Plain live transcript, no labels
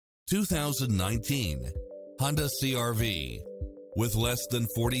2019 Honda CR-V. With less than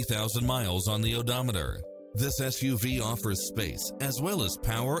 40,000 miles on the odometer, this SUV offers space as well as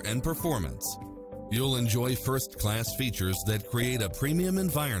power and performance. You'll enjoy first-class features that create a premium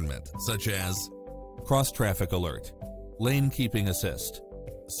environment, such as cross-traffic alert, lane keeping assist,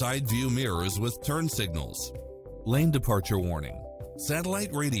 side view mirrors with turn signals, lane departure warning, satellite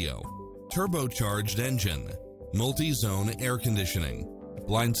radio, turbocharged engine, multi-zone air conditioning,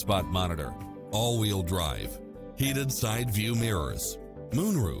 blind spot monitor, all-wheel drive, heated side view mirrors,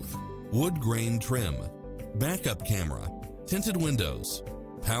 moonroof, wood grain trim, backup camera, tinted windows,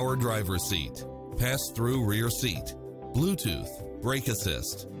 power driver seat, pass-through rear seat, Bluetooth, brake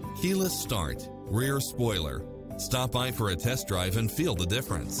assist, keyless start, rear spoiler. Stop by for a test drive and feel the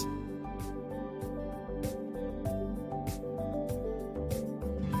difference.